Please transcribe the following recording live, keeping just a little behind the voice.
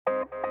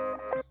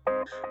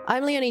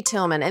I'm Leonie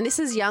Tillman, and this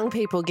is Young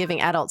People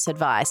Giving Adults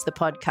Advice, the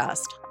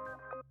podcast.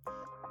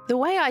 The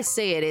way I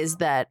see it is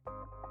that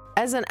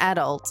as an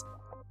adult,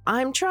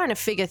 I'm trying to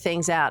figure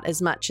things out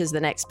as much as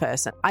the next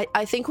person.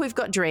 I think we've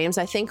got dreams.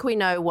 I think we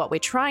know what we're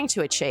trying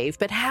to achieve,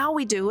 but how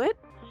we do it,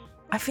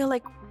 I feel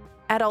like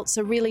adults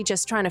are really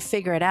just trying to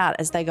figure it out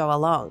as they go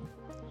along.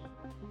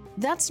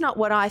 That's not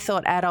what I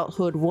thought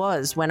adulthood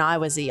was when I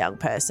was a young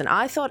person.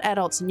 I thought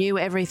adults knew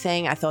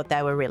everything. I thought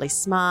they were really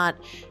smart.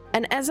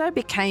 And as I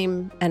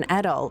became an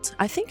adult,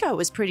 I think I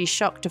was pretty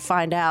shocked to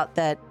find out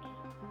that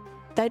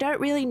they don't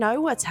really know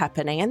what's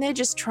happening and they're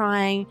just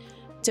trying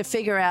to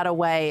figure out a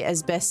way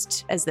as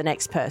best as the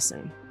next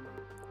person.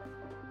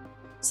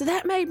 So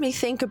that made me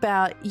think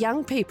about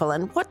young people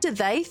and what do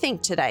they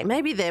think today?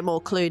 Maybe they're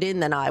more clued in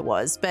than I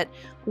was, but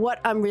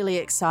what I'm really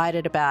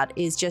excited about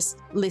is just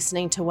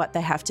listening to what they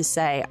have to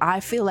say.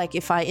 I feel like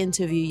if I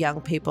interview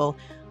young people,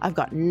 I've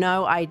got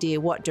no idea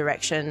what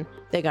direction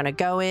they're going to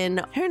go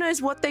in. Who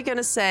knows what they're going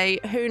to say?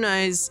 Who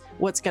knows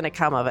what's going to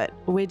come of it?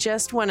 We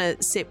just want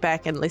to sit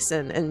back and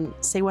listen and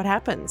see what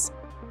happens.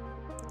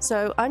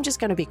 So I'm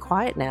just going to be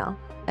quiet now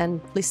and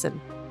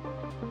listen.